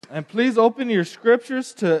And please open your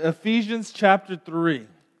scriptures to Ephesians chapter 3.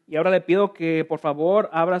 Y ahora le pido que por favor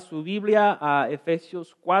abra su Biblia a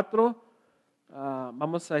Efesios 4.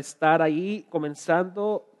 Vamos a estar ahí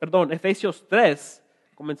Efesios 3,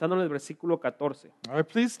 comenzando en el versículo 14. All right,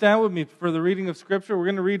 please stand with me for the reading of scripture. We're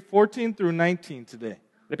going to read 14 through 19 today.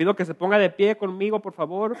 Le pido que se ponga de pie conmigo, por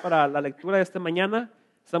favor, para la lectura de esta mañana.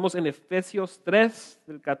 Estamos en Efesios 3,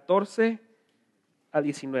 del 14 al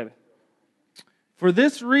 19. For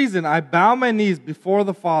this reason I bow my knees before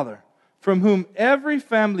the Father, from whom every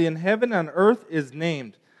family in heaven and earth is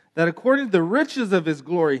named, that according to the riches of his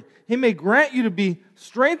glory, he may grant you to be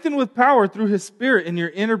strengthened with power through his Spirit in your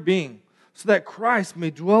inner being, so that Christ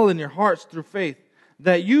may dwell in your hearts through faith,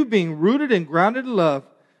 that you, being rooted and grounded in love,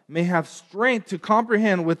 may have strength to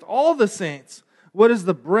comprehend with all the saints what is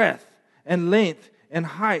the breadth and length and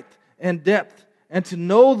height and depth, and to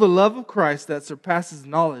know the love of Christ that surpasses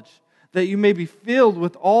knowledge, that you may be filled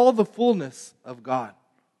with all the fullness of God.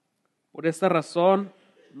 Por esta razón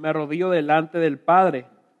me arrodillo delante del Padre,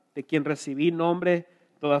 de quien recibí nombre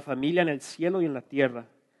toda familia en el cielo y en la tierra.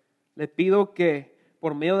 Le pido que,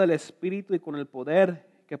 por medio del Espíritu y con el poder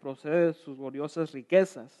que procede de sus gloriosas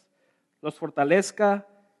riquezas, los fortalezca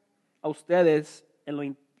a ustedes en lo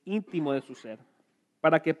íntimo de su ser,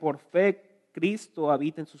 para que por fe Cristo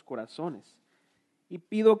habite en sus corazones. Y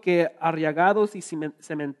pido que, arriagados y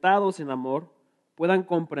cementados en amor, puedan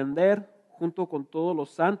comprender, junto con todos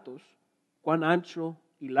los santos, cuán ancho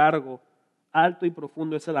y largo, alto y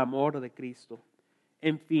profundo es el amor de Cristo.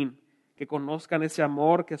 En fin, que conozcan ese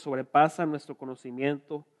amor que sobrepasa nuestro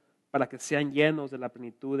conocimiento, para que sean llenos de la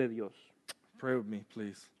plenitud de Dios. Pray with me,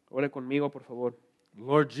 please. Ore conmigo, por favor.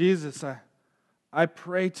 Lord Jesus, I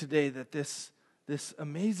pray today that this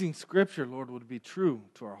amazing scripture, Lord, would be true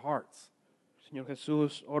to our hearts. Señor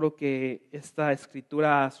Jesús, oro que esta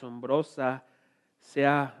escritura asombrosa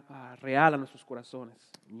sea real a nuestros corazones.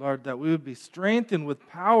 Lord, that we would be strengthened with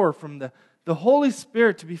power from the Holy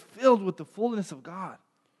Spirit to be filled with the fullness of God.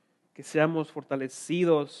 Que seamos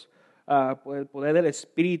fortalecidos por el poder del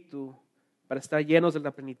Espíritu para estar llenos de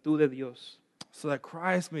la plenitud de Dios. So that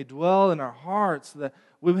Christ may dwell in our hearts, so that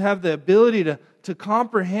we have the ability to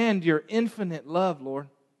comprehend your infinite love, Lord.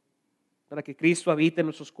 Para que Cristo habite en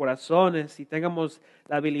nuestros corazones y tengamos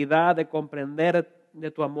la habilidad de comprender de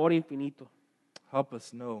tu amor infinito. Help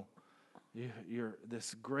us know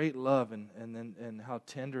this great love and how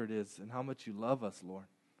tender it is and how much you love us, Lord.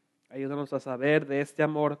 Ayúdanos a saber de este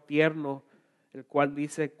amor tierno, el cual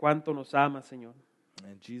dice cuánto nos ama, Señor.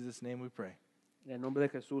 In Jesus' name we pray. En el nombre de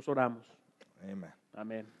Jesús oramos. Amen.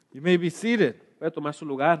 Amén. You may be seated. Puede tomar su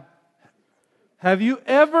lugar. Have you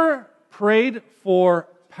ever prayed for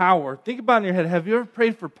power? Think about it in your head. Have you ever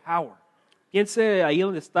prayed for power? Piense ahí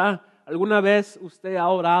donde está. ¿Alguna vez usted ha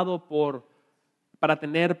orado para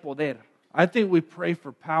tener poder? I think we pray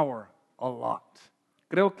for power a lot.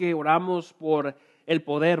 Creo que oramos por el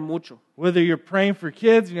poder mucho. Whether you're praying for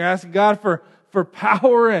kids and you're asking God for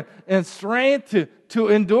power and strength to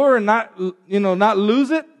endure and not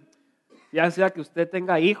lose it. Ya sea que usted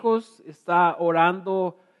tenga hijos, está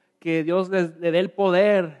orando que Dios le dé el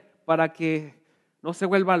poder para que no se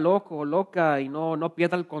vuelva loco o loca y no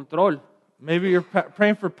pierda el control. Maybe you're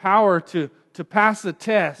praying for power to pass a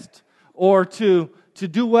test or to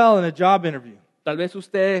do well in a job interview. Tal vez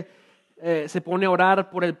usted se pone a orar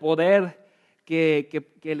por el poder que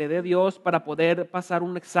le dé Dios para poder pasar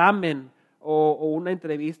un examen o una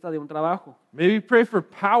entrevista de un trabajo. Maybe you pray for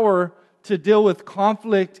power to deal with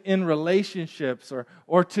conflict in relationships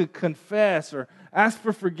or to confess or ask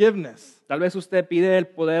for forgiveness. Tal vez usted pide el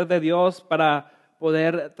poder de Dios para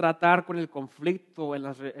poder tratar con el conflicto en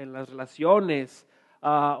las relaciones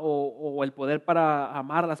o el poder para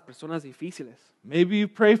amar a las personas difíciles. Maybe you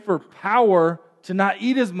pray for power to not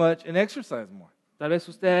eat as much and exercise more. Tal vez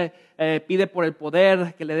usted pide por el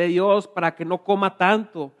poder que le dé Dios para que no coma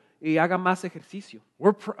tanto y haga más ejercicio.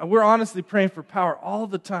 We're honestly praying for power all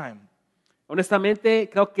the time. Honestamente,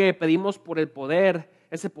 creo que pedimos por el poder,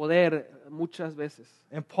 ese poder muchas veces.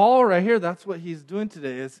 And Paul right here, that's what he's doing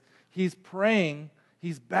today, is he's praying,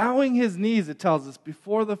 he's bowing his knees, it tells us,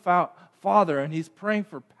 before the Father, and he's praying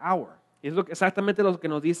for power. Y es exactamente lo que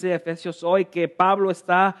nos dice Efesios hoy, que Pablo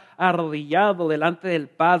está arrodillado delante del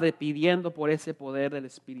Padre pidiendo por ese poder del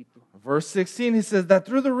Espíritu. Verse 16, he says that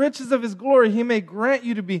through the riches of his glory, he may grant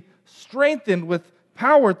you to be strengthened with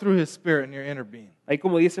power through his Spirit in your inner being. Ahí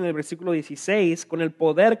como dice en el versículo 16, con el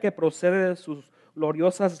poder que procede de sus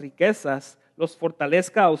gloriosas riquezas, los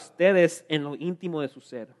fortalezca a ustedes en lo íntimo de su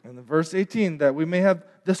ser. And in verse 18, that we may have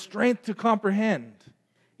the strength to comprehend.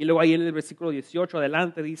 Y luego ahí en el versículo 18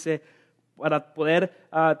 adelante dice, para poder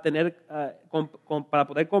para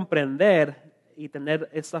poder comprender y tener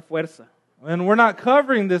esa fuerza. And we're not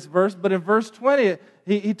covering this verse, but in verse 20,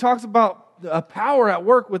 he talks about a power at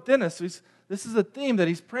work within us. So this is a theme that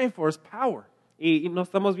he's praying for, is power. Y no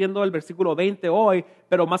estamos viendo el versículo 20 hoy,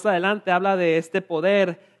 pero más adelante habla de este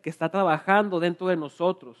poder que está trabajando dentro de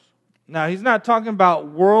nosotros. Now, he's not talking about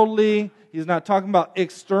worldly, he's not talking about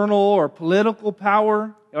external or political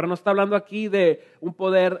power. Ahora no está hablando aquí de un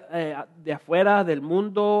poder de afuera, del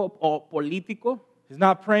mundo o político. He's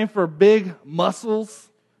not praying for big muscles.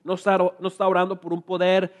 No está orando por un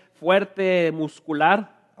poder fuerte, muscular.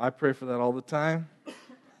 I pray for that all the time.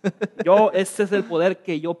 Ese es el poder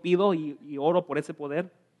que yo pido y oro por ese poder.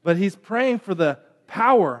 But he's praying for the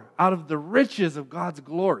power out of the riches of God's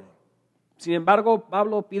glory. Sin embargo,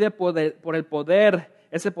 Pablo pide por el poder,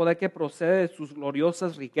 ese poder que procede de sus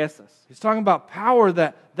gloriosas riquezas. He's talking about power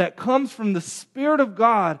that comes from the Spirit of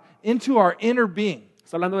God into our inner being.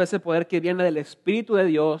 Está hablando de ese poder que viene del Espíritu de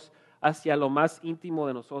Dios hacia lo más íntimo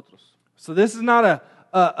de nosotros. So this is not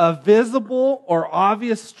a visible or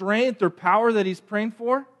obvious strength or power that he's praying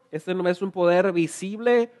for. Este no es un poder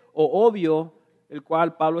visible o obvio el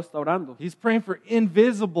cual Pablo está orando. He's praying for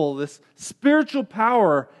invisible, this spiritual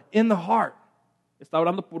power in the heart. Está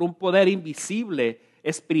orando por un poder invisible,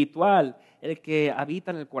 espiritual, el que habita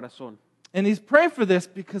en el corazón. And he's praying for this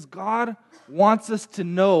because God wants us to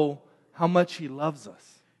know how much he loves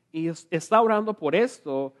us. Y está orando por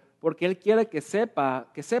esto porque él quiere que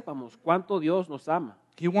sepamos cuánto Dios nos ama.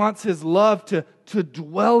 He wants his love to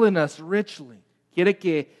dwell in us richly. Quiere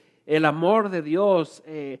que el amor de Dios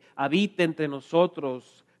habite entre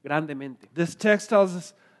nosotros grandemente. This text tells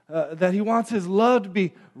us that he wants his love to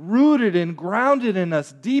be rooted and grounded in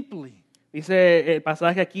us deeply. Dice el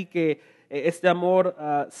pasaje aquí que este amor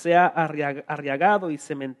sea arriagado y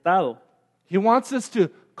cementado. He wants us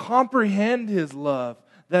to comprehend his love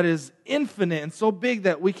that is infinite and so big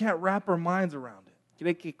that we can't wrap our minds around it.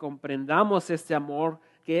 Quiere que comprendamos este amor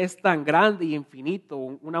que es tan grande y infinito,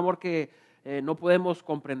 un amor que no podemos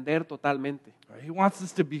comprender totalmente. He wants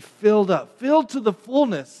us to be filled up, filled to the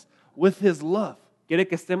fullness with his love. Quiere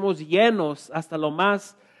que estemos llenos hasta lo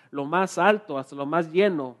más alto, hasta lo más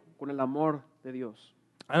lleno con el amor de Dios.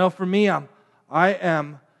 I know for me, I've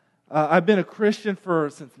been a Christian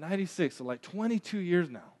since 96, so like 22 years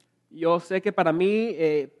now. Yo sé que para mí,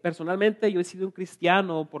 personalmente, yo he sido un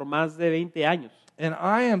cristiano por más de 20 años. And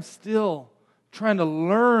I am still trying to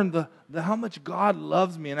learn how much God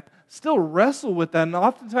loves me. And I still wrestle with that. And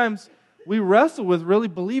oftentimes we wrestle with really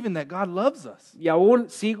believing that God loves us. Y aún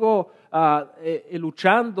sigo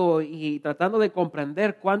luchando y tratando de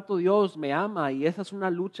comprender cuánto Dios me ama. Y esa es una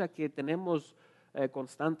lucha que tenemos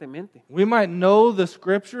constantemente. We might know the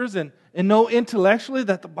scriptures and know intellectually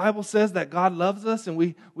that the Bible says that God loves us, and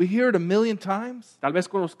we hear it a million times. Tal vez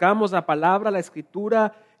conozcamos la palabra, la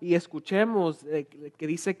escritura, y escuchemos que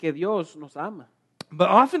dice que Dios nos ama. But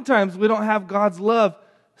oftentimes we don't have God's love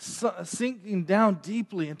sinking down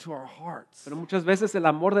deeply into our hearts. Pero muchas veces el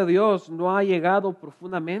amor de Dios no ha llegado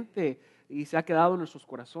profundamente y se ha quedado en nuestros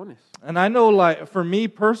corazones. And I know, like, for me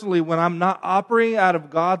personally, when I'm not operating out of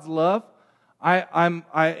God's love,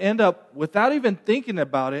 I end up, without even thinking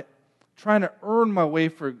about it, trying to earn my way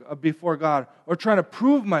before God or trying to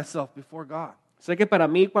prove myself before God. Sé que para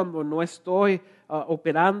mí cuando no estoy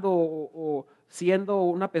operando o siendo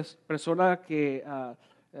una persona que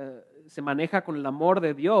se maneja con el amor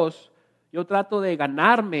de Dios, yo trato de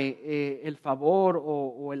ganarme el favor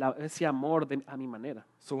o ese amor a mi manera.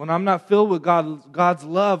 So when I'm not filled with God's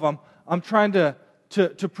love, I'm trying to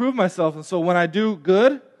prove myself. And so when I do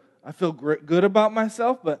good, I feel good about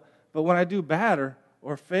myself, but when I do bad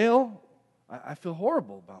or fail, I feel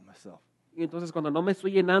horrible about myself. Y entonces cuando no me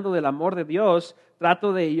estoy llenando del amor de Dios,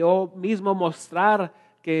 trato de yo mismo mostrar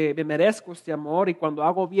que me merezco este amor, y cuando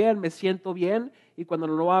hago bien me siento bien, y cuando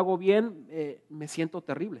no lo hago bien me siento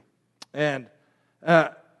terrible. And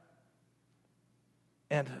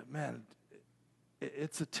man,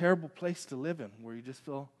 it's a terrible place to live in, where you just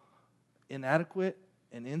feel inadequate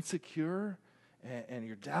and insecure. And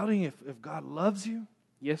you're doubting if God loves you.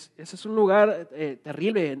 Y ese es un lugar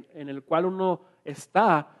terrible en el cual uno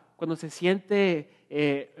está cuando se siente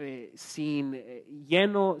que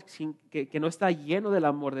no está lleno del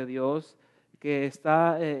amor de Dios, que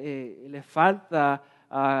le falta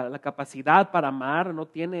la capacidad para amar, no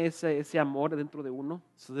tiene ese amor dentro de uno.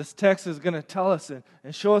 So this text is going to tell us and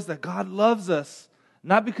show us that God loves us,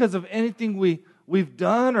 not because of anything we've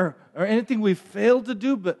done or anything we've failed to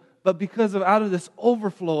do, but because out of this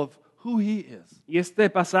overflow of who He is. Y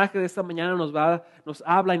este pasaje de esta mañana nos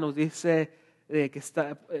habla y nos dice que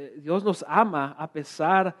Dios nos ama a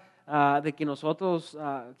pesar de que nosotros,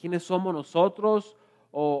 quiénes somos nosotros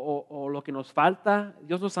o lo que nos falta.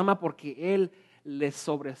 Dios nos ama porque Él le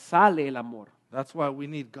sobresale el amor. That's why we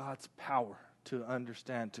need God's power to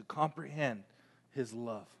understand, to comprehend His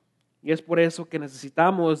love. Y es por eso que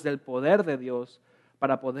necesitamos del poder de Dios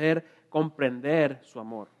para poder comprender su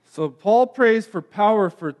amor. So Paul prays for power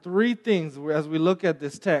for three things as we look at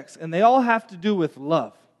this text, and they all have to do with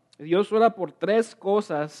love. Dios ora por tres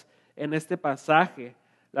cosas en este pasaje,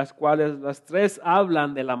 las cuales las tres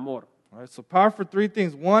hablan del amor. All right, so power for three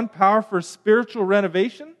things. One, power for spiritual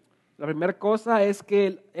renovation. La primera cosa es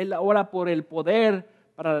que él ora por el poder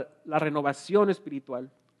para la renovación espiritual.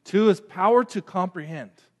 Two is power to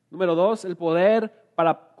comprehend. Número dos, el poder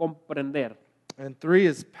para comprender. And three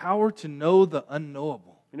is power to know the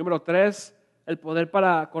unknowable. Y número tres, el poder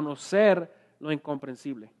para conocer lo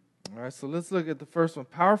incomprensible. All right, so let's look at the first one.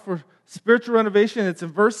 Power for spiritual renovation. It's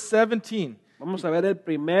in verse 17. Vamos a ver el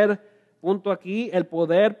primer punto aquí, el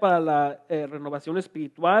poder para la renovación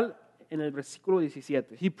espiritual en el versículo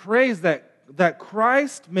 17. He prays that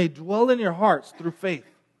Christ may dwell in your hearts through faith.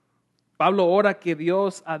 Pablo ora que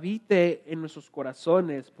Dios habite en nuestros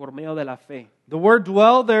corazones por medio de la fe. The word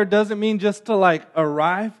dwell there doesn't mean just to like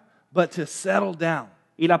arrive, but to settle down.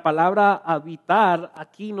 Y la palabra habitar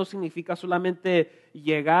aquí no significa solamente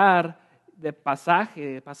llegar de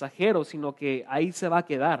pasajero, sino que ahí se va a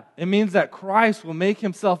quedar. It means that Christ will make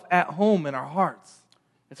himself at home in our hearts.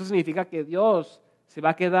 Eso significa que Dios se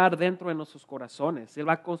va a quedar dentro de nuestros corazones. Él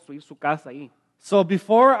va a construir su casa ahí. So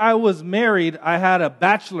before I was married, I had a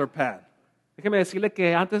bachelor pad. Déjeme decirle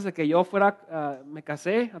que antes de que yo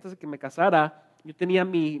antes de que me casara, yo tenía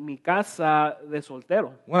mi casa de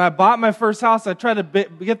soltero. When I bought my first house, I tried to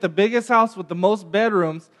get the biggest house with the most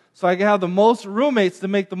bedrooms so I could have the most roommates to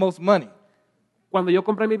make the most money. Cuando yo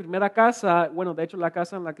compré mi primera casa, bueno, de hecho la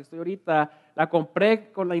casa en la que estoy ahorita, la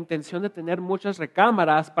compré con la intención de tener muchas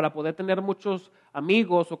recámaras para poder tener muchos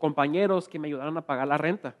amigos o compañeros que me ayudaran a pagar la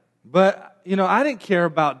renta. But, I didn't care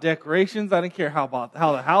about decorations. I didn't care how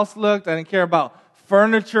the house looked. I didn't care about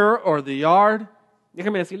furniture or the yard.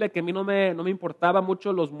 Déjeme decirle que a mí no me importaba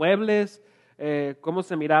mucho los muebles, cómo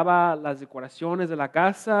se miraba las decoraciones de la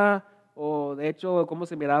casa o de hecho cómo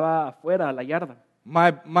se miraba afuera, la yarda.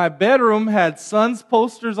 My bedroom had Suns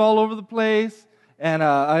posters all over the place, and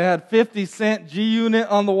I had 50 Cent G-Unit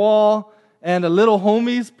on the wall, and a Little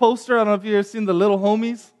Homies poster. I don't know if you've ever seen the Little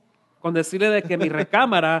Homies. Con decirle de que mi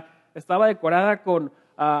recámara estaba decorada con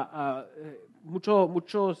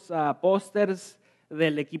muchos pósters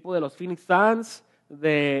del equipo de los Phoenix Suns,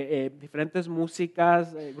 de diferentes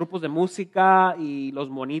músicas, grupos de música y los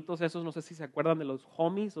monitos esos, no sé si se acuerdan de los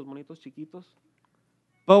homies, los monitos chiquitos.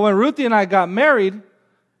 But when Ruthie and I got married,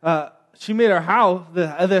 she made our house,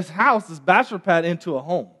 this bachelor pad, into a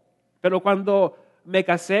home. Pero cuando me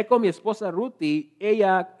casé con mi esposa Ruthie,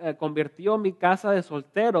 ella convirtió mi casa de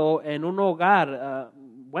soltero en un hogar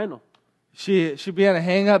bueno. She began to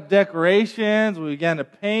hang up decorations. We began to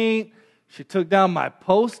paint. She took down my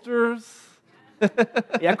posters.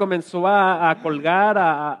 Ella comenzó a colgar,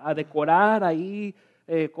 a decorar ahí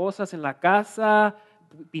cosas en la casa,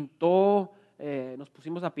 pintó, nos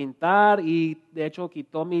pusimos a pintar y de hecho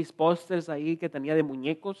quitó mis pósters ahí que tenía de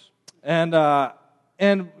muñecos.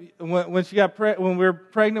 And when we were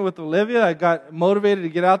pregnant with Olivia, I got motivated to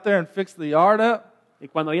get out there and fix the yard up. Y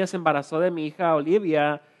cuando ella se embarazó de mi hija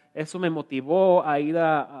Olivia, eso me motivó a ir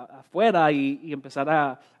afuera y empezar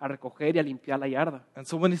a recoger y a limpiar la yarda. And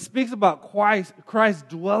so when he speaks about Christ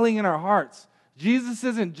dwelling in our hearts, Jesus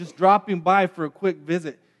isn't just dropping by for a quick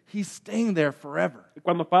visit. He's staying there forever. Y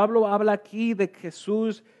cuando Pablo habla aquí de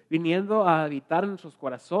Jesús viniendo a habitar en nuestros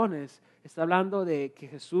corazones, está hablando de que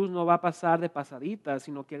Jesús no va a pasar de pasadita,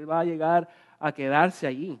 sino que Él va a llegar a quedarse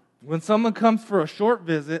allí. When someone comes for a short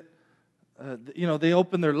visit, they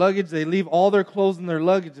open their luggage, they leave all their clothes in their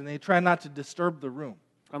luggage, and they try not to disturb the room.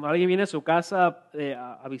 Cuando alguien viene a su casa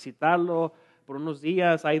a visitarlo por unos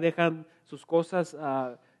días, ahí dejan sus cosas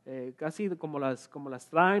casi como las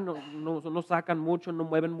traen, no sacan mucho, no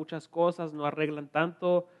mueven muchas cosas, no arreglan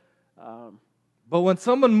tanto. But when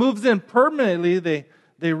someone moves in permanently, they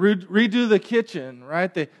redo the kitchen,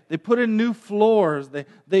 right? They put in new floors,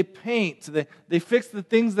 they paint, they fix the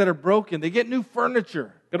things that are broken, they get new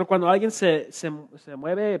furniture. Pero cuando alguien se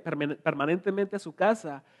mueve permanentemente a su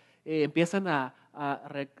casa, empiezan a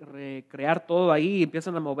recrear todo ahí,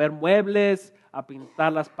 empiezan a mover muebles, a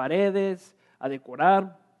pintar las paredes, a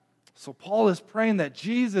decorar. So Paul is praying that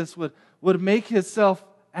Jesus would make himself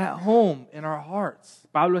at home in our hearts.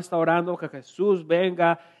 Pablo está orando que Jesús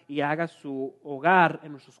venga y haga su hogar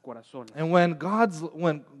en nuestros corazones. And when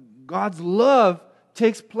God's love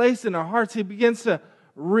takes place in our hearts, he begins to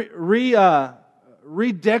redecorate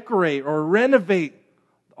or renovate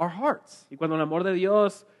our hearts. Y cuando el amor de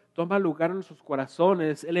Dios toma lugar en nuestros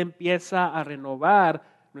corazones, Él empieza a renovar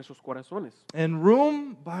nuestros corazones. And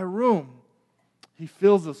room by room, He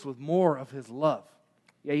fills us with more of His love.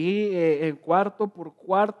 Y ahí, en cuarto por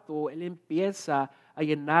cuarto, Él empieza a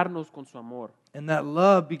llenarnos con su amor. And that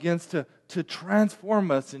love begins to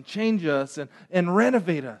transform us and change us and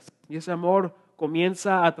renovate us. Y ese amor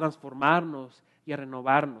comienza a transformarnos y a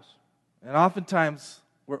renovarnos. And oftentimes,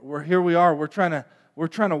 here we are, we're trying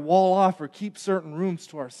to wall off or keep certain rooms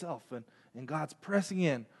to ourselves. And God's pressing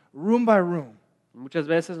in, room by room. Muchas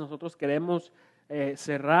veces nosotros queremos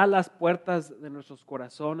cerrar las puertas de nuestros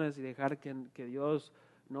corazones y dejar que Dios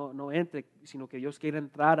no entre, sino que Dios quiere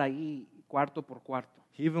entrar ahí cuarto por cuarto.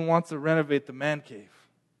 He even wants to renovate the man cave,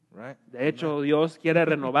 right? De hecho, Dios quiere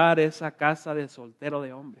renovar esa casa de soltero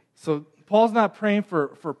de hombre. So Paul's not praying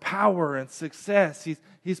for power and success.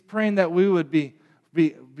 He's praying that we would be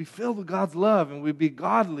filled with God's love and we'd be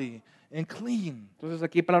godly and clean. Entonces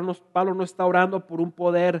aquí Pablo no está orando por un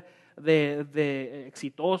poder de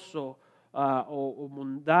exitoso o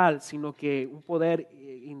mundial, sino que un poder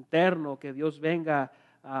interno, que Dios venga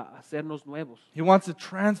a hacernos nuevos. He wants to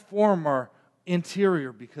transform our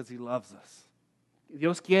interior because He loves us.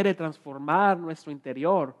 Dios quiere transformar nuestro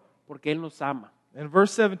interior porque Él nos ama. In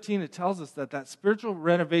verse 17, it tells us that spiritual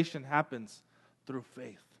renovation happens through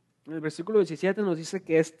faith. En el versículo 17 nos dice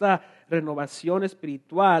que esta renovación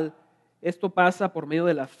espiritual, esto pasa por medio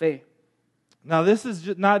de la fe. Now, this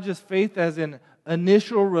is not just faith as in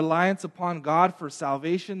initial reliance upon God for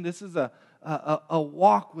salvation. This is a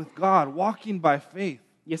walk with God, walking by faith.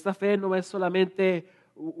 Y esta fe no es solamente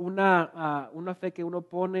una fe que uno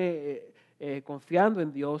pone confiando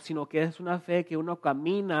en Dios, sino que es una fe que uno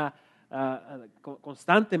camina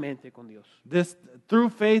constantemente con Dios. This through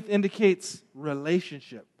faith indicates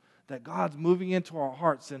relationship, that God's moving into our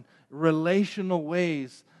hearts in relational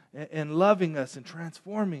ways and loving us and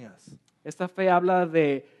transforming us. Esta fe habla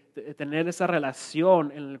de tener esa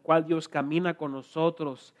relación en la cual Dios camina con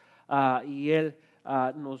nosotros y Él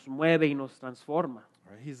nos mueve y nos transforma.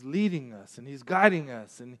 Right? He's leading us and He's guiding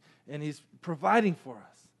us and He's providing for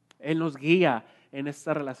us. Él nos guía en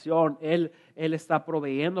esta relación. Él está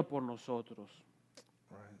proveyendo por nosotros.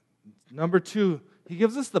 Right. Number 2, He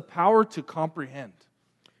gives us the power to comprehend.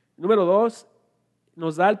 Número 2,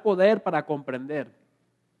 nos da el poder para comprender.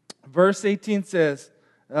 Verse 18 says,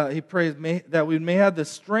 he prays that we may have the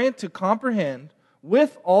strength to comprehend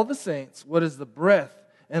with all the saints what is the breadth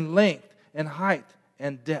and length and height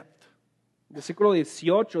and depth. Versículo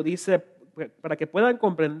 18 dice, para que puedan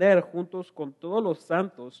comprender juntos con todos los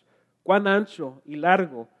santos cuán ancho y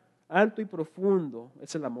largo, alto y profundo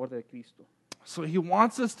es el amor de Cristo. So He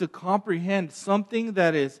wants us to comprehend something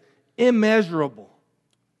that is immeasurable.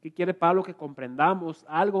 ¿Qué quiere Pablo? Que comprendamos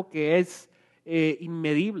algo que es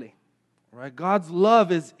inmedible. Right? God's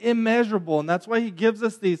love is immeasurable, and that's why He gives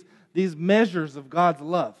us these measures of God's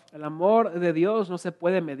love. El amor de Dios no se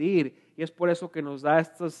puede medir y es por eso que nos da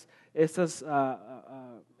estos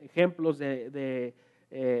ejemplos de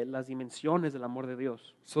las dimensiones del amor de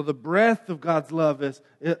Dios. So the breadth of God's love is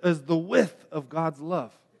the width of God's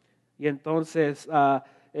love. Y entonces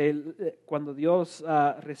cuando Dios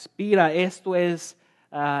respira, esto es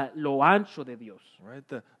lo ancho de Dios. Right?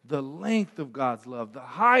 The length of God's love, the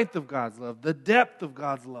height of God's love, the depth of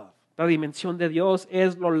God's love. La dimensión de Dios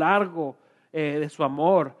es lo largo de su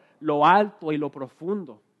amor, lo alto y lo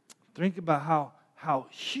profundo. Think about how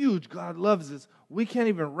huge God loves us. We can't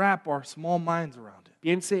even wrap our small minds around it.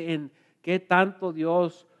 Piense en qué tanto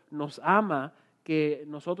Dios nos ama que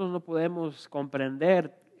nosotros no podemos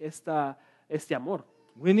comprender este amor.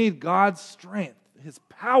 We need God's strength, His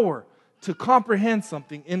power to comprehend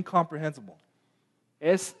something incomprehensible.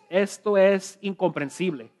 Esto es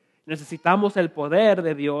incomprensible. Necesitamos el poder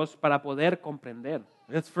de Dios para poder comprender.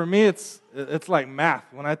 For me, it's like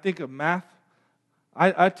math. When I think of math,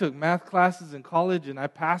 I took math classes in college and I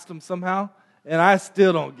passed them somehow, and I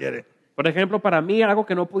still don't get it. Por ejemplo, para mí algo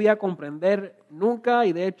que no podía comprender nunca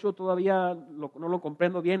y de hecho todavía no lo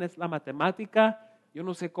comprendo bien es la matemática. Yo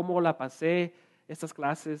no sé cómo la pasé estas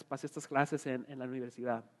clases en la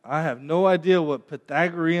universidad. I have no idea what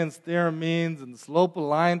Pythagorean theorem means and the slope of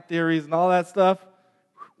line theories and all that stuff.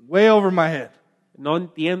 Way over my head. No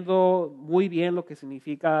entiendo muy bien lo que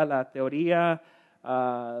significa la teoría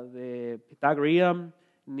de Pythagorean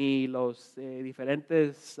ni las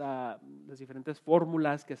diferentes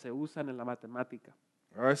fórmulas que se usan en la matemática.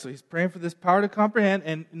 All right, so he's praying for this power to comprehend.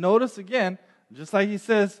 And notice again, just like he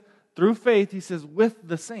says, through faith, he says, with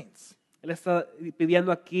the saints. Él está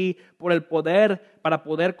pidiendo aquí por el poder para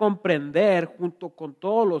poder comprender junto con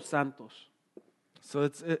todos los santos. So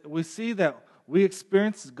we see that we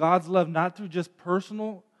experience God's love not through just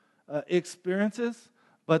personal experiences,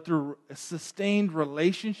 but through sustained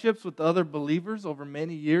relationships with other believers over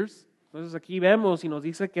many years. Entonces aquí vemos y nos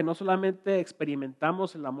dice que no solamente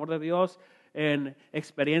experimentamos el amor de Dios en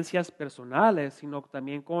experiencias personales, sino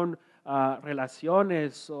también con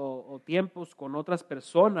relaciones o tiempos con otras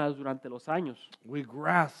personas durante los años. We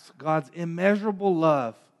grasp God's immeasurable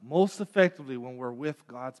love most effectively when we're with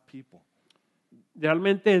God's people.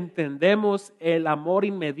 Realmente entendemos el amor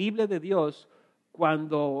inmedible de Dios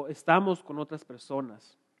cuando estamos con otras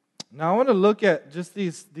personas. Now I want to look at just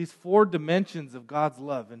these four dimensions of God's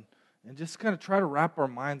love and just kind of try to wrap our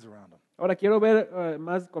minds around them. Ahora quiero ver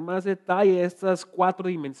con más detalle estas 4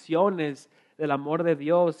 dimensiones del amor de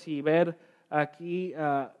Dios y ver aquí,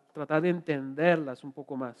 tratar de entenderlas un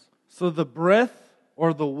poco más. So the breadth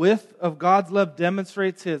or the width of God's love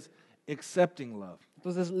demonstrates His accepting love.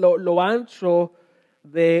 Entonces lo ancho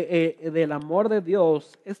del amor de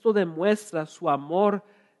Dios, esto demuestra su amor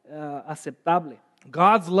aceptable.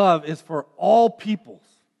 God's love is for all peoples.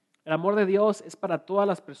 El amor de Dios es para todas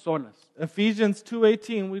las personas. Ephesians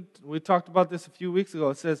 2:18, we talked about this a few weeks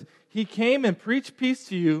ago. It says, He came and preached peace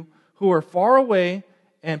to you who are far away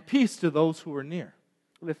and peace to those who are near.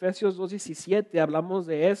 En Efesios 2:17 hablamos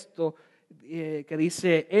de esto, que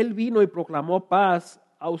dice, Él vino y proclamó paz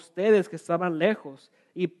a ustedes que estaban lejos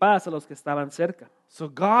y paz a los que estaban cerca. So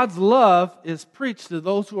God's love is preached to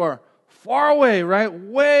those who are far away, right?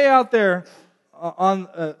 Way out there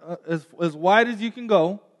as wide as you can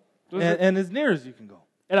go and as near as you can go.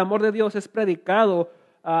 El amor de Dios es predicado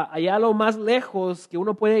allá a lo más lejos que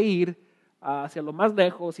uno puede ir, hacia lo más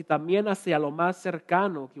lejos y también hacia lo más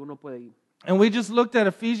cercano que uno puede ir. And we just looked at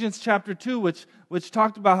Ephesians chapter 2, which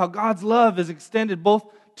talked about how God's love is extended both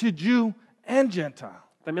to Jew and Gentile.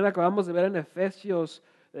 También acabamos de ver en Efesios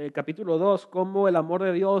capítulo 2 cómo el amor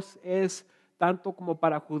de Dios es tanto como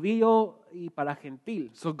para judío y para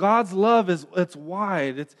gentil. So God's love it's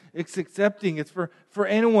wide, it's accepting, it's for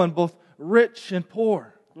anyone, both rich and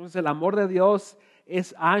poor. Entonces el amor de Dios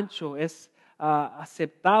es ancho, es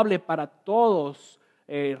aceptable para todos,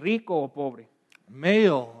 rico o pobre,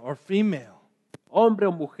 Male or female, hombre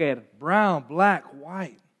o mujer, brown, black,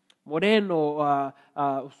 white. moreno,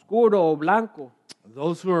 oscuro o blanco,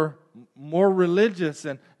 Those who are more religious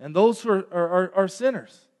and those who are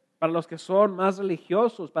sinners. para los que son más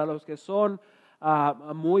religiosos, para los que son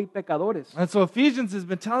muy pecadores. And so Ephesians has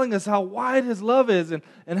been telling us how wide His love is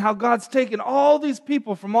and how God's taken all these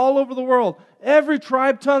people from all over the world, every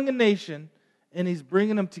tribe, tongue, and nation, and He's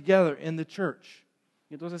bringing them together in the church.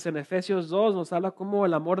 Y entonces en Efesios 2 nos habla cómo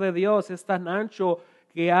el amor de Dios es tan ancho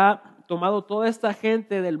que ha tomado toda esta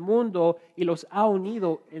gente del mundo y los ha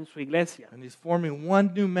unido en su iglesia. And He's forming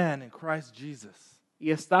one new man in Christ Jesus. Y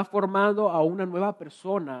está formando a una nueva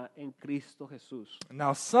persona en Cristo Jesús.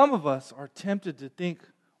 Now, some of us are tempted to think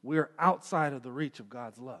we're outside of the reach of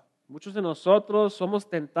God's love. Muchos de nosotros somos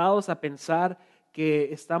tentados a pensar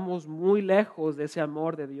que estamos muy lejos de ese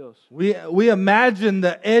amor de Dios. We imagine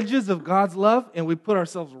the edges of God's love and we put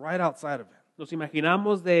ourselves right outside of it. Nos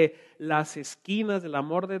imaginamos de las esquinas del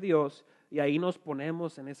amor de Dios y ahí nos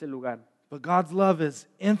ponemos en ese lugar. But God's love is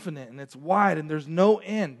infinite and it's wide and there's no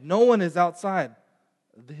end. No one is outside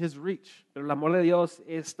His reach. Pero el amor de Dios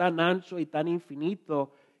es tan ancho y tan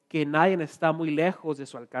infinito que nadie está muy lejos de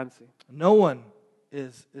su alcance. No one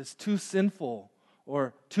is too sinful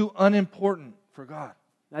or too unimportant for God.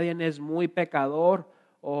 Nadie es muy pecador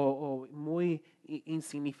o muy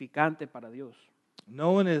insignificante para Dios.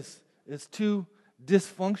 No one is too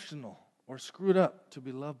dysfunctional or screwed up to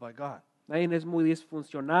be loved by God. Nadie es muy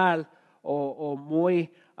disfuncional o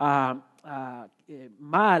muy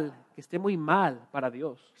mal, que esté muy mal para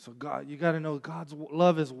Dios. So God, you got to know God's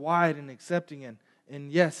love is wide and accepting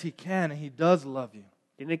and yes, He can and He does love you.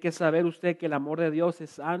 Tiene que saber usted que el amor de Dios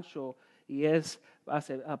es ancho y es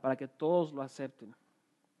para que todos lo acepten.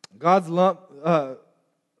 God's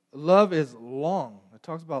love is long. It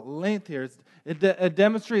talks about length here. It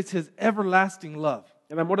demonstrates His everlasting love.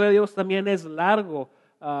 El amor de Dios también es largo.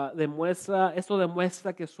 Esto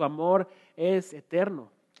demuestra que su amor es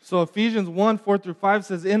eterno. So Ephesians 1:4-5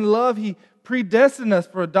 says, In love He predestined us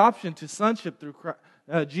for adoption to sonship through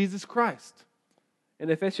Jesus Christ. En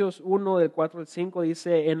Efesios 1, del 4 al 5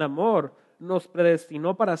 dice, en amor nos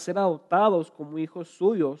predestinó para ser adoptados como hijos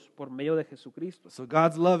suyos por medio de Jesucristo. So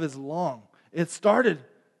God's love is long. It started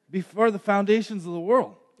before the foundations of the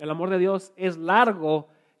world. El amor de Dios es largo,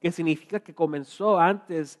 que significa que comenzó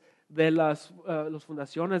antes de las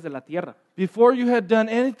fundaciones de la tierra. Before you had done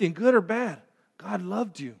anything, good or bad, God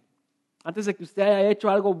loved you. Antes de que usted haya hecho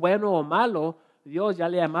algo bueno o malo, Dios ya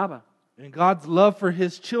le amaba. And God's love for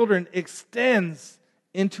His children extends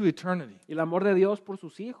into eternity. Y el amor de Dios por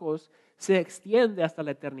sus hijos se extiende hasta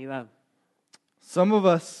la eternidad. Some of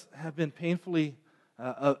us have been painfully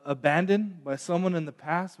abandoned by someone in the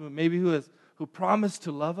past, maybe who promised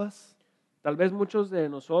to love us. Tal vez muchos de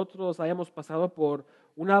nosotros hayamos pasado por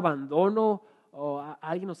un abandono o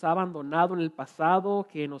alguien nos ha abandonado en el pasado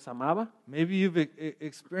que nos amaba. Maybe you've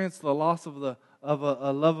experienced the loss of a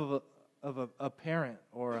love of a parent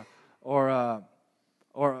or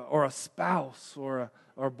a spouse or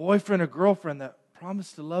a boyfriend or girlfriend that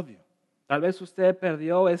promised to love you. Tal vez usted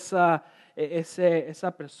perdió esa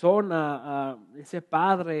persona, ese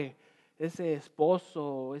padre, ese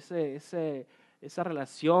esposo, esa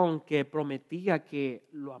relación que prometía que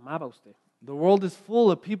lo amaba a usted. The world is full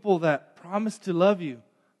of people that promise to love you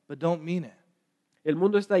but don't mean it. El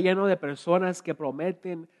mundo está lleno de personas que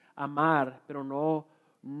prometen amar, pero no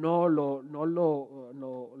lo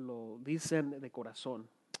dicen de corazón.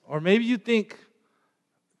 Or maybe you think,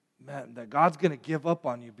 man, that God's going to give up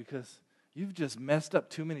on you because you've just messed up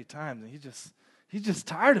too many times and he's just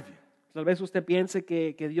tired of you. Tal vez usted piense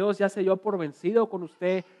que Dios ya se dio por vencido con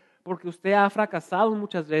usted porque usted ha fracasado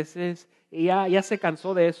muchas veces y ya se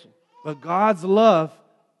cansó de eso. But God's love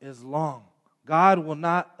is long. God will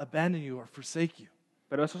not abandon you or forsake you.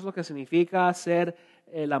 Pero eso es lo que significa ser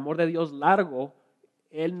el amor de Dios largo.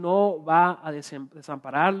 Él no va a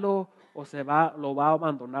desampararlo o lo va a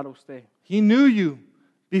abandonar a usted. He knew you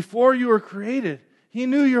before you were created. He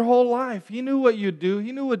knew your whole life. He knew what you'd do.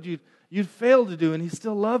 He knew what you'd fail to do, and He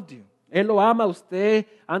still loved you. Él lo ama a usted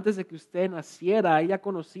antes de que usted naciera. Ella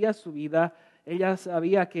conocía su vida. Ella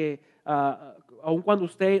sabía que aun cuando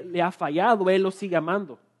usted le ha fallado, Él lo sigue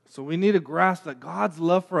amando. So we need to grasp that God's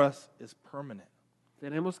love for us is permanent.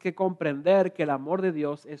 Tenemos que comprender que el amor de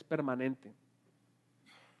Dios es permanente.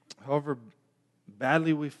 However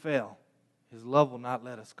badly we fail, His love will not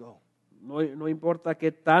let us go. No importa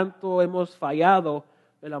qué tanto hemos fallado,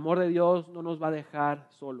 el amor de Dios no nos va a dejar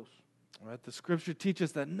solos. All right, the Scripture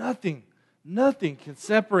teaches that nothing can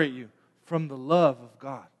separate you from the love of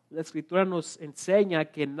God. La Escritura nos enseña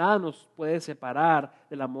que nada nos puede separar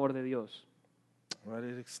del amor de Dios. All right,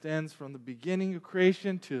 it extends from the beginning of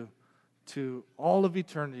creation to all of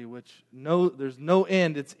eternity, which there's no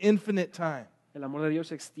end. It's infinite time. El amor de Dios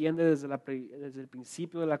se extiende desde el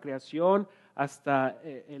principio de la creación hasta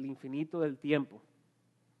el infinito del tiempo.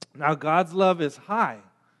 Now, God's love is high.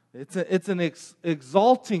 It's an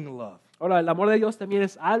exalting love. Ahora, el amor de Dios también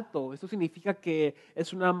es alto. Esto significa que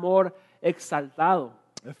es un amor exaltado.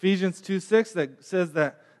 Ephesians 2:6 that says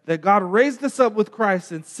that God raised us up with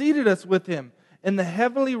Christ and seated us with Him in the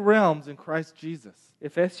heavenly realms in Christ Jesus.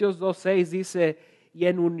 Efesios 2:6 dice, y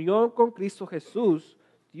en unión con Cristo Jesús,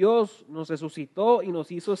 Dios nos resucitó y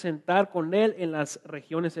nos hizo sentar con Él en las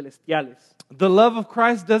regiones celestiales. The love of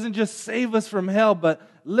Christ doesn't just save us from hell, but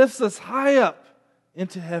lifts us high up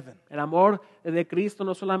into heaven. El amor de Cristo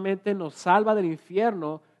no solamente nos salva del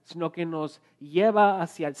infierno, sino que nos lleva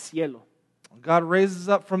hacia el cielo. God raises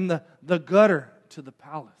up from the gutter to the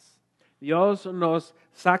palace. Dios nos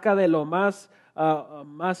saca de lo más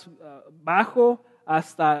bajo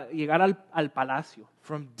hasta llegar al palacio.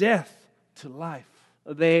 From death to life.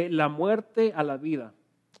 De la muerte a la vida.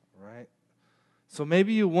 Right? So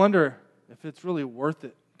maybe you wonder if it's really worth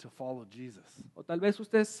it to follow Jesus. O tal vez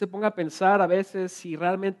usted se ponga a pensar a veces si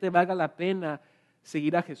realmente valga la pena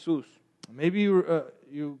seguir a Jesús. Maybe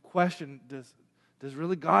you question, does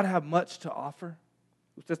really God have much to offer?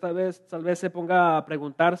 Usted tal vez se ponga a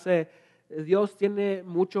preguntarse, ¿Dios tiene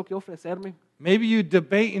mucho que ofrecerme? Maybe you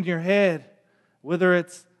debate in your head whether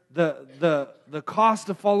it's the cost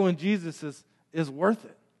of following Jesus is worth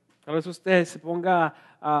it. Tal vez usted se ponga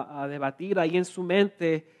a debatir ahí en su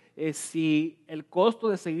mente si el costo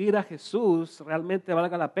de seguir a Jesús realmente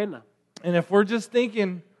valga la pena. And if we're just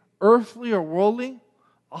thinking earthly or worldly,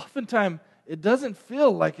 oftentimes it doesn't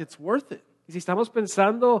feel like it's worth it. Y si estamos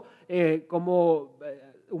pensando como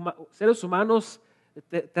seres humanos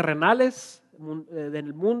terrenales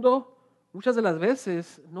del mundo, muchas de las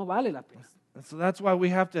veces no vale la pena. And so that's why we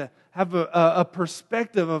have to have a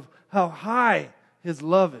perspective of how high His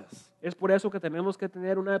love is. Es por eso que tenemos que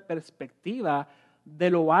tener una perspectiva de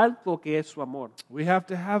lo alto que es su amor. We have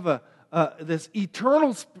to have this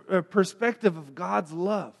eternal perspective of God's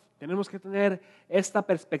love. Tenemos que tener esta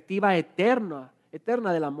perspectiva eterna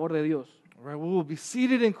del amor de Dios. Right, we will be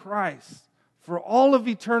seated in Christ for all of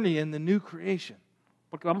eternity in the new creation.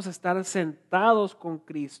 Porque vamos a estar sentados con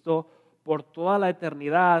Cristo por toda la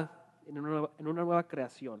eternidad en una nueva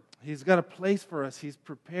creación. He's got a place for us. He's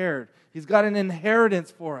prepared. He's got an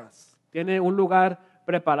inheritance for us. Tiene un lugar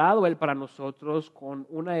preparado Él para nosotros con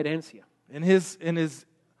una herencia. In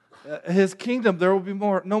his kingdom, there will be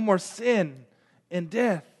no more sin and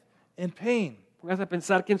death and pain. Póngase a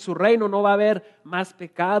pensar que en su reino no va a haber más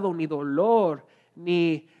pecado, ni dolor,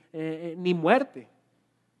 ni muerte.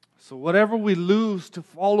 So whatever we lose to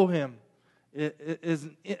follow him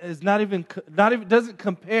is not even doesn't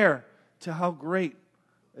compare to how great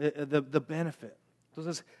the benefit.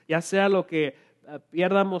 Entonces, ya sea lo que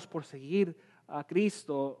pierdamos por seguir a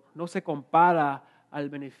Cristo, no se compara al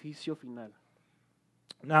beneficio final.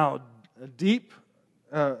 Now, deep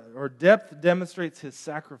or depth demonstrates his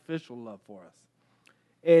sacrificial love for us.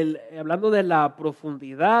 Hablando de la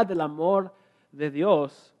profundidad del amor de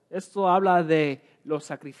Dios, esto habla de lo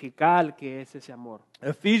sacrificial que es ese amor.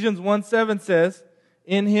 Ephesians 1:7 says,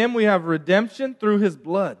 "In him we have redemption through his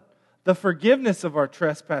blood, the forgiveness of our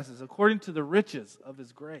trespasses, according to the riches of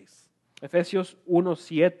his grace." Efesios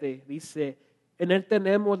 1:7 dice, en él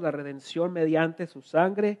tenemos la redención mediante su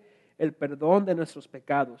sangre, el perdón de nuestros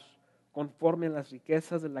pecados, conforme a las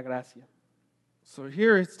riquezas de la gracia. So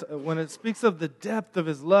here, when it speaks of the depth of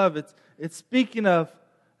his love, it's speaking of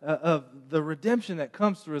the redemption that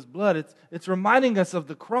comes through his blood. It's reminding us of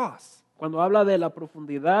the cross. Cuando habla de la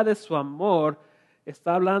profundidad de su amor,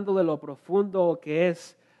 está hablando de lo profundo que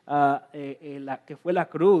es que fue la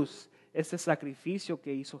cruz, ese sacrificio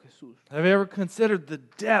que hizo Jesús. Have you ever considered the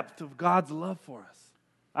depth of God's love for us?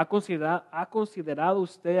 ¿Ha considerado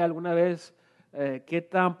usted alguna vez qué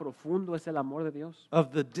tan profundo es el amor de Dios?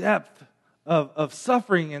 Of the depth of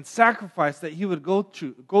suffering and sacrifice that he would go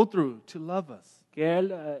through to love us. Que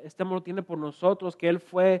Él, este amor tiene por nosotros, que Él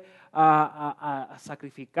fue a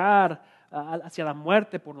sacrificar hacia la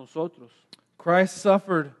muerte por nosotros. Christ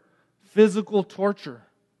suffered physical torture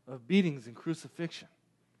of beatings and crucifixion.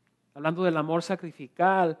 Hablando del amor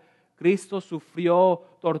sacrificial, Cristo sufrió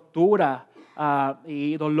tortura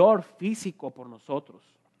y dolor físico por nosotros.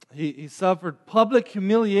 He suffered public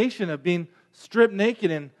humiliation of being stripped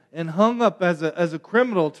naked and hung up as a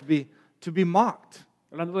criminal to be mocked.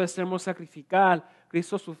 Hablando de este amor sacrificial,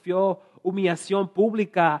 Cristo sufrió humillación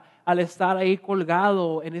pública al estar ahí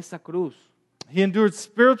colgado en esa cruz. He endured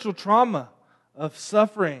spiritual trauma of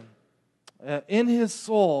suffering in his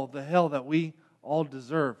soul, the hell that we all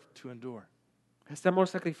deserve to endure. Este amor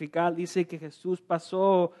sacrificial dice que Jesús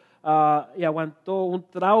pasó y aguantó un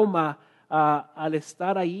trauma al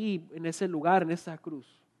estar ahí en ese lugar, en esa cruz.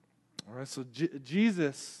 All right, so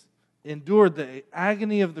Jesus endured the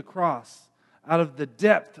agony of the cross out of the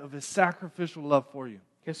depth of his sacrificial love for you.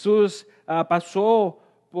 Jesús pasó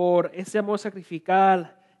por ese amor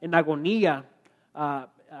sacrificial en agonía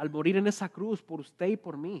al morir en esa cruz por usted y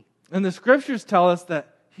por mí. And the scriptures tell us that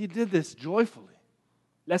he did this joyfully.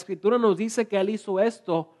 La Escritura nos dice que Él hizo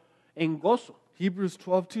esto en gozo. Hebrews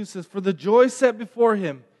 12:2 says, "For the joy set before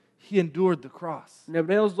him, he endured the cross." En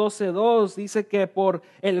Hebreos 12:2 dice que por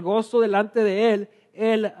el gozo delante de Él,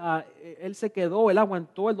 Él se quedó, Él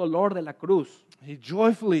aguantó el dolor de la cruz. He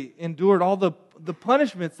joyfully endured all the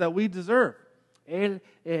punishments that we deserve. Él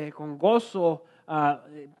con gozo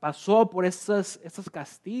pasó por esos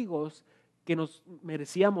castigos que nos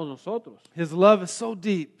merecíamos nosotros. His love is so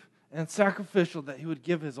deep and sacrificial that he would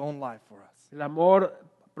give his own life for us. El amor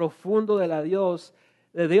profundo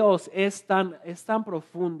de Dios es tan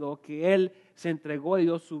profundo que Él se entregó y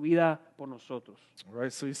dio su vida por nosotros. All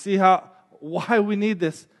right, so you see why we need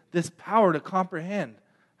this power to comprehend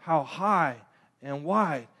how high and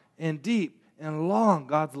wide and deep and long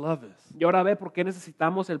God's love is. Y ahora ve por qué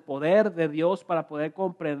necesitamos el poder de Dios para poder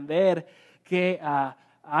comprender qué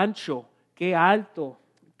ancho, qué alto,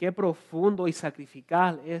 qué profundo y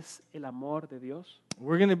sacrificial es el amor de Dios.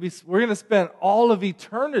 We're going to spend all of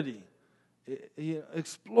eternity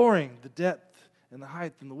exploring the depth and the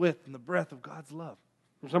height and the width and the breadth of God's love.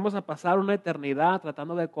 Nos vamos a pasar una eternidad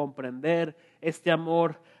tratando de comprender este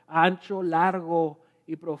amor ancho, largo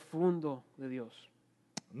y profundo de Dios.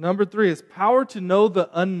 Number 3 is power to know the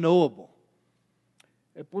unknowable.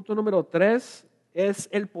 El punto número 3 es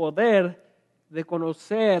el poder de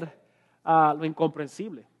conocer lo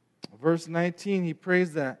incomprensible. Verse 19, he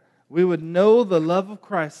prays that we would know the love of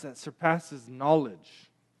Christ that surpasses knowledge.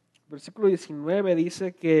 Versículo 19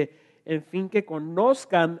 dice que en fin que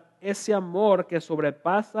conozcan ese amor que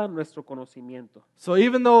sobrepasa nuestro conocimiento. So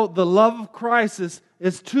even though the love of Christ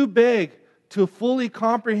is too big to fully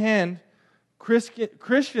comprehend,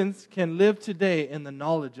 Christians can live today in the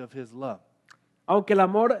knowledge of his love. Aunque el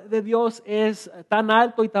amor de Dios es tan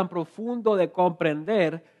alto y tan profundo de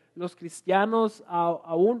comprender, los cristianos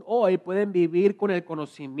aún hoy pueden vivir con el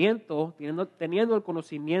conocimiento, teniendo el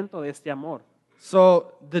conocimiento de este amor.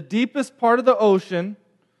 So the deepest part of the ocean,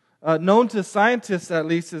 known to scientists at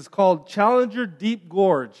least, is called Challenger Deep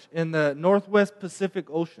Gorge in the Northwest Pacific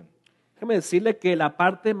Ocean. Déjeme decirle que la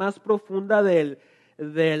parte más profunda del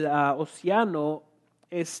océano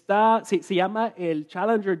se llama el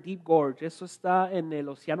Challenger Deep Gorge. Eso está en el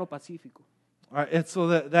Océano Pacífico. All right, and so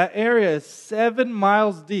that area is 7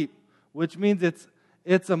 miles deep, which means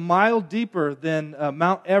it's a mile deeper than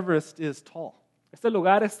Mount Everest is tall. Este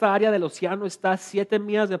lugar, esta área del océano está 7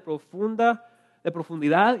 millas de profundidad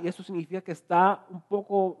y eso significa que está un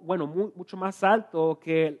poco, mucho más alto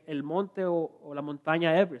que el monte o la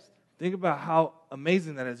montaña Everest. Think about how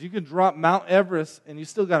amazing that is. You can drop Mount Everest and you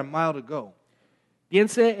still got a mile to go.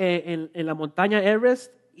 Piense en la montaña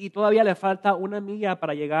Everest y todavía le falta 1 milla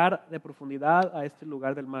para llegar de profundidad a este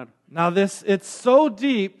lugar del mar. Now it's so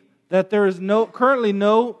deep that there is currently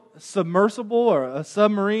no submersible or a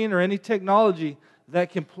submarine or any technology that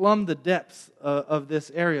can plumb the depths of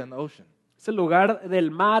this area in the ocean. Este lugar del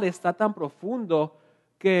mar está tan profundo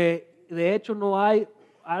que de hecho no hay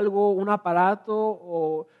un aparato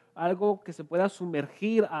o algo que se pueda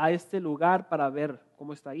sumergir a este lugar para ver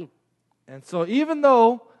cómo está ahí. And so even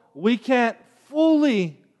though we can't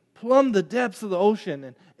fully plumb the depths of the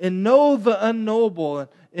ocean and know the unknowable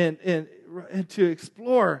and to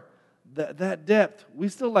explore that depth, we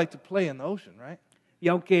still like to play in the ocean, right? Y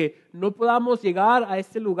aunque no podamos llegar a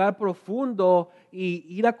este lugar profundo y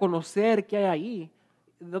ir a conocer qué hay ahí,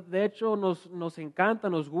 de hecho nos encanta,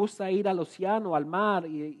 nos gusta ir al océano, al mar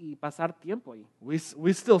y pasar tiempo ahí.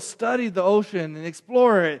 We still study the ocean and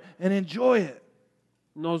explore it and enjoy it.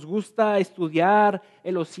 Nos gusta estudiar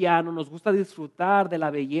el océano, nos gusta disfrutar de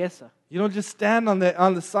la belleza. You don't just stand on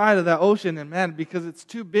the side of that ocean and man, because it's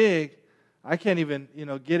too big, I can't even,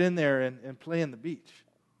 get in there and play in the beach.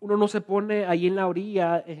 Uno no se pone ahí en la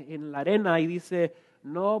orilla, en la arena y dice,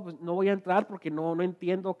 no, pues no voy a entrar porque no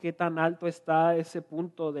entiendo qué tan alto está ese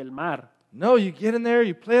punto del mar. No, you get in there,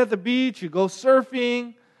 you play at the beach, you go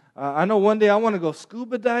surfing. I know one day I want to go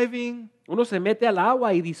scuba diving. Uno se mete al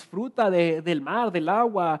agua y disfruta del mar, del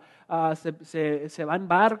agua, se va en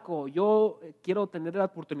barco. Yo quiero tener la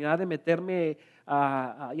oportunidad de meterme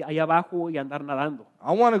ahí abajo y andar nadando.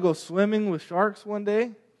 I want to go swimming with sharks one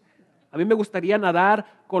day. A mí me gustaría nadar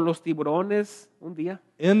con los tiburones un día.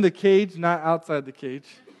 In the cage, not outside the cage.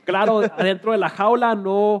 Claro, adentro de la jaula,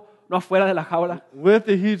 no afuera de la jaula. With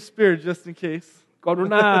a huge spear, just in case. Con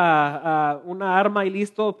una arma y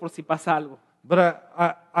listo por si pasa algo. But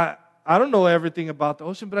I don't know everything about the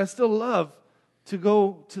ocean, but I still love to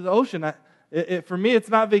go to the ocean. For me, it's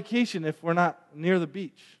not vacation if we're not near the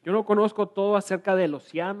beach. Yo no conozco todo acerca del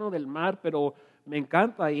océano, del mar, pero me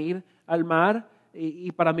encanta ir al mar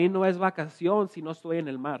y para mí no es vacación si no estoy en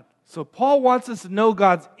el mar. So Paul wants us to know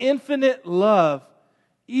God's infinite love,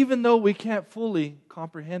 even though we can't fully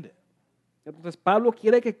comprehend it. Entonces Pablo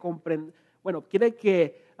quiere que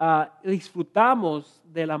disfrutamos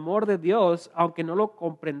del amor de Dios, aunque no lo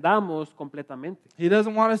comprendamos completamente. He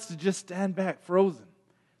doesn't want us to just stand back frozen.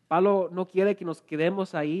 Pablo no quiere que nos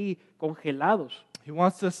quedemos ahí congelados. He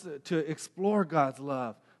wants us to explore God's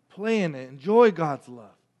love, play in it, enjoy God's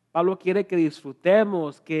love. Pablo quiere que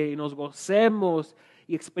disfrutemos, que nos gocemos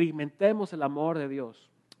y experimentemos el amor de Dios.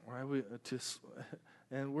 All right,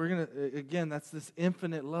 and we're going to, again, that's this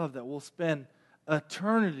infinite love that we'll spend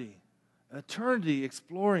eternity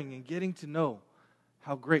exploring and getting to know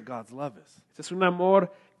how great God's love is. Este es un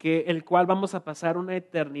amor el cual vamos a pasar una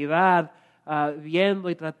eternidad viendo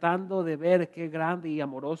y tratando de ver qué grande y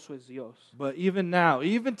amoroso es Dios. But even now,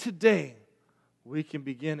 even today, we can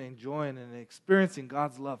begin enjoying and experiencing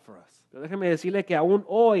God's love for us. Pero déjeme decirle que aún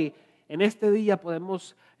hoy, en este día,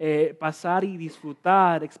 podemos pasar y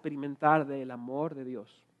disfrutar, experimentar del amor de Dios.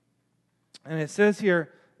 And it says here,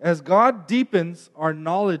 as God deepens our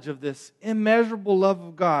knowledge of this immeasurable love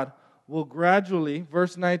of God, will gradually,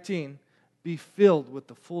 verse 19, be filled with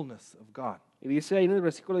the fullness of God. Y dice ahí en el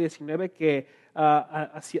versículo 19 que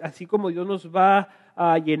así como Dios nos va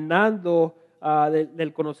llenando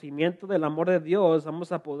del conocimiento del amor de Dios,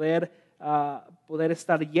 vamos a poder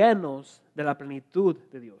estar llenos de la plenitud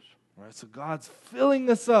de Dios. Right, so God's filling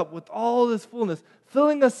us up with all this fullness,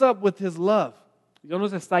 filling us up with His love. Dios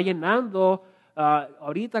nos está llenando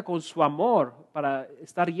ahorita con su amor para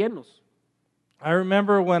estar llenos. I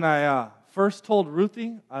remember when I first told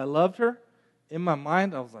Ruthie I loved her, in my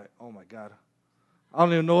mind I was like, oh my God, I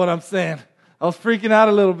don't even know what I'm saying. I was freaking out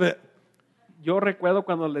a little bit. Yo recuerdo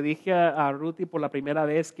cuando le dije a Ruthie por la primera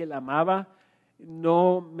vez que la amaba,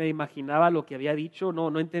 no me imaginaba lo que había dicho,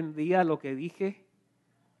 no entendía lo que dije.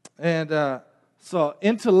 And so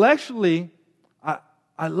intellectually,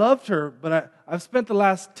 I loved her, but I've spent the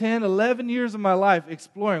last 10, 11 years of my life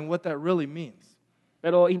exploring what that really means.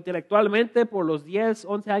 Pero intelectualmente, por los 10,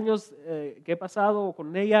 11 años que he pasado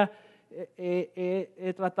con ella,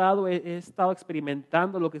 he tratado, he estado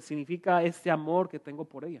experimentando lo que significa este amor que tengo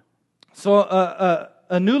por ella. So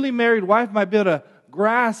a newly married wife might be able to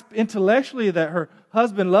grasp intellectually that her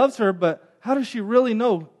husband loves her, but how does she really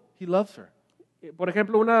know he loves her? Por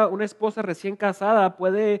ejemplo, una esposa recién casada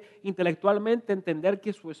puede intelectualmente entender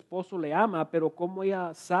que su esposo le ama, pero ¿cómo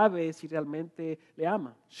ella sabe si realmente le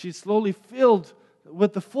ama? She's slowly filled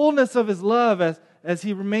with the fullness of his love as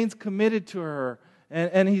he remains committed to her.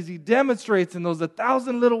 And he demonstrates in those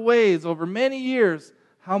 1,000 little ways over many years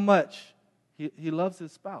how much he loves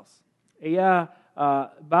his spouse. Ella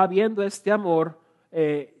va viendo este amor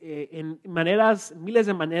en maneras, miles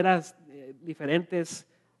de maneras diferentes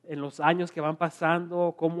en los años que van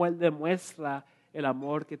pasando, cómo él demuestra el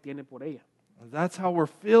amor que tiene por ella. And that's how we're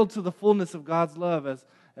filled to the fullness of God's love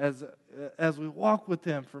as we walk with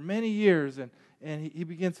him for many years, and he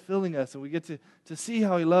begins filling us, and we get to see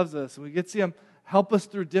how he loves us, and we get to see him help us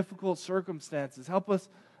through difficult circumstances, help us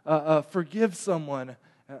forgive someone,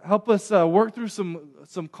 help us work through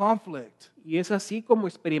some conflict. Y es así como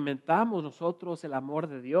experimentamos nosotros el amor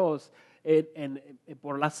de Dios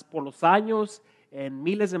por los años, en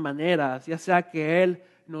miles de maneras, ya sea que Él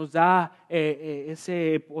nos da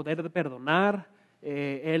ese poder de perdonar,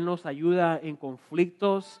 Él nos ayuda en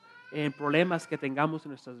conflictos, en problemas que tengamos en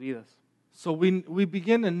nuestras vidas. So we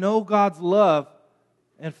begin to know God's love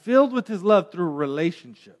and filled with his love through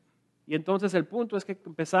relationship. Y entonces el punto es que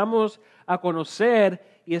empezamos a conocer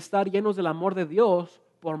y estar llenos del amor de Dios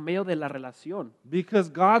por medio de la relación. Because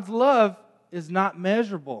God's love is not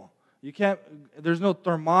measurable. There's no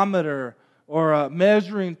thermometer or a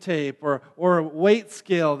measuring tape or a weight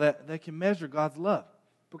scale that can measure God's love.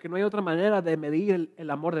 Porque no hay otra manera de medir el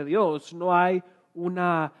amor de Dios. No hay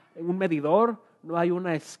un medidor, no hay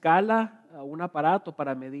una escala, un aparato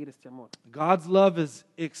para medir este amor. God's love is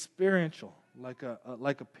experiential, like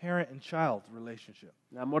a parent and child relationship.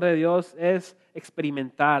 El amor de Dios es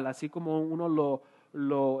experimental, así como uno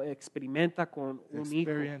lo experimenta con un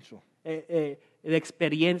hijo. Experiential. De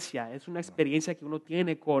experiencia, es una experiencia que uno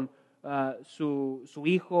tiene con su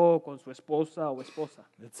hijo, con su esposa o esposa.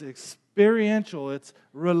 It's experiential, it's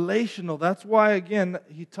relational. That's why, again,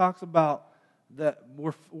 he talks about that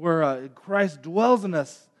where Christ dwells in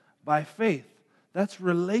us by faith. That's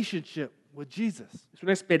relationship with Jesus. Es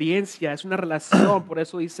una experiencia, es una relación, por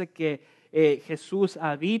eso dice que Jesús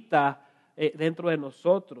habita dentro de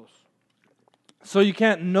nosotros. So you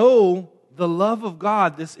can't know the love of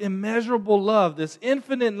God, this immeasurable love, this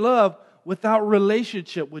infinite love, without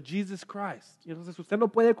relationship with Jesus Christ. Y entonces usted no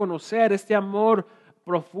puede conocer este amor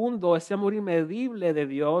profundo, este amor inmedible de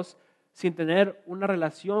Dios sin tener una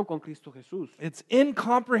relación con Cristo Jesús. It's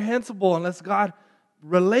incomprehensible unless God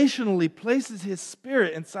relationally places his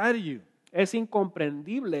spirit inside of you. Es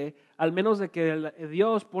incomprendible al menos de que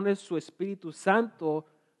Dios pone su Espíritu Santo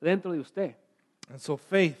dentro de usted. And so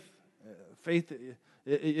faith,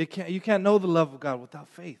 you can't know the love of God without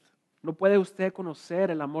faith. No puede usted conocer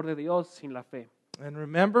el amor de Dios sin la fe. And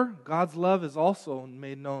remember, God's love is also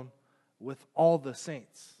made known with all the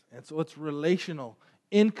saints. And so it's relational,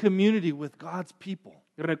 in community with God's people.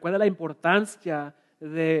 Y recuerda la importancia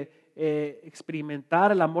de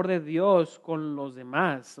experimentar el amor de Dios con los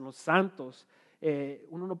demás, los santos.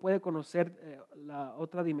 Uno no puede conocer la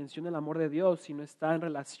otra dimensión del amor de Dios si no está en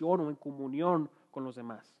relación o en comunión con los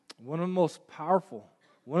demás. One of the most powerful,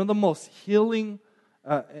 one of the most healing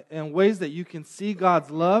and ways that you can see God's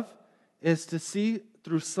love is to see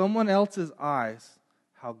through someone else's eyes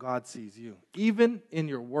how God sees you, even in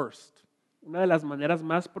your worst. Una de las maneras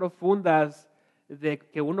más profundas de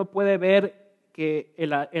que uno puede ver que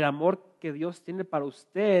el amor que Dios tiene para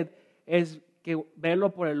usted es que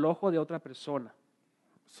verlo por el ojo de otra persona.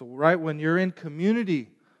 So when you're in community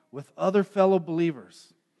with other fellow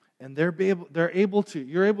believers and you're able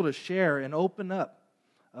to share and open up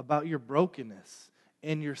about your brokenness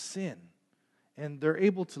and your sin, and they're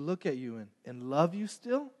able to look at you and love you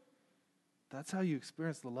still, that's how you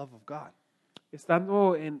experience the love of God.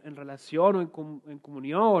 Estando en relación o en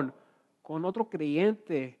comunión con otro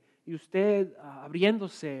creyente y usted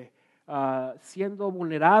abriéndose, siendo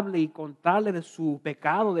vulnerable y contarle de su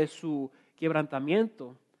pecado, de su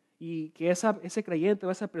quebrantamiento, y que ese creyente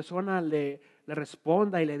o esa persona le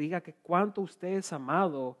responda y le diga que cuánto usted es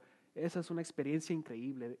amado. Esa es una experiencia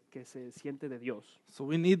increíble que se siente de Dios. So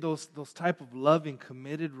we need those type of loving,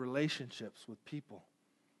 committed relationships with people.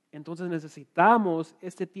 Entonces necesitamos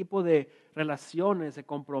este tipo de relaciones, de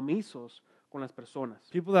compromisos con las personas.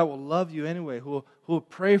 People that will love you anyway, who will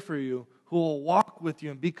pray for you, who will walk with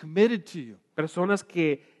you and be committed to you. Personas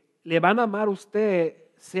que le van a amar a usted,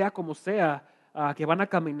 sea como sea, que van a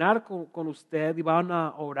caminar con usted y van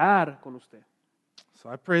a orar con usted. So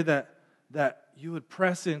I pray that you would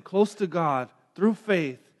press in close to God through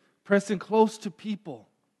faith, press in close to people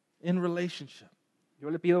in relationship. Yo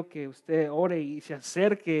le pido que usted ore y se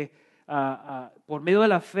acerque por medio de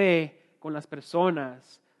la fe con las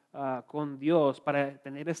personas, con Dios, para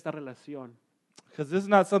tener esta relación. Because this is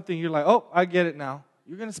not something you're like, oh, I get it now.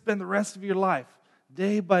 You're going to spend the rest of your life,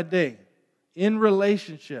 day by day, in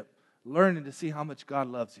relationship, learning to see how much God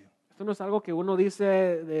loves you. Esto no es algo que uno dice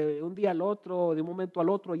de un día al otro, de un momento al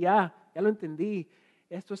otro, ya lo entendí.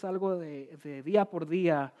 Esto es algo de día por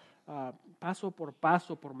día, paso por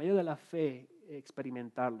paso, por medio de la fe,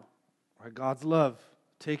 experimentarlo. Right, God's love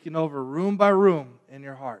taking over room by room in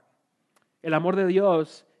your heart. El amor de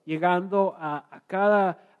Dios llegando a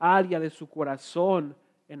cada área de su corazón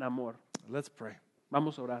en amor. Let's pray.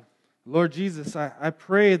 Vamos a orar. Lord Jesus, I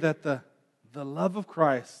pray that the love of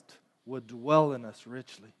Christ would dwell in us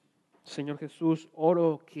richly. Señor Jesús,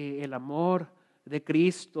 oro que el amor de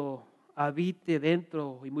Cristo habite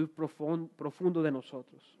dentro y muy profundo de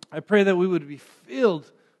nosotros. I pray that we would be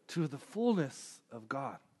filled to the fullness of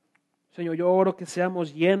God. Señor, yo oro que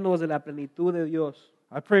seamos llenos de la plenitud de Dios.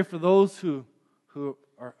 I pray for those who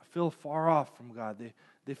feel far off from God.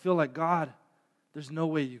 They feel like, God, there's no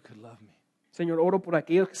way you could love me. Señor, oro por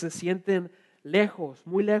aquellos que se sienten lejos,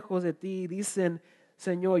 muy lejos de ti y dicen,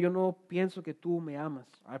 Señor, yo no pienso que tú me amas.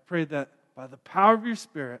 I pray that by the power of your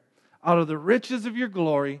Spirit, out of the riches of your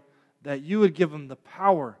glory, that you would give them the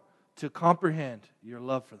power to comprehend your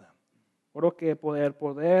love for them. Oro que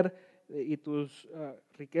poder y tus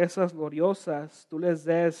riquezas gloriosas, tú les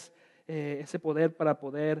des ese poder para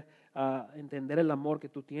poder entender el amor que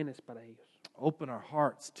tú tienes para ellos. Open our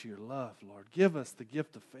hearts to your love, Lord. Give us the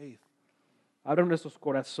gift of faith. Abre nuestros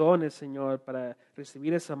corazones, Señor, para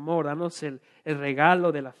recibir ese amor. Danos el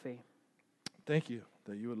regalo de la fe. Thank you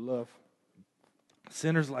that you would love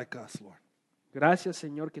sinners like us, Lord. Gracias,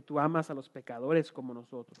 Señor, que tú amas a los pecadores como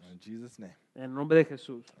nosotros. In Jesus' name, En el nombre de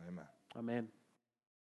Jesús. amen. Amén.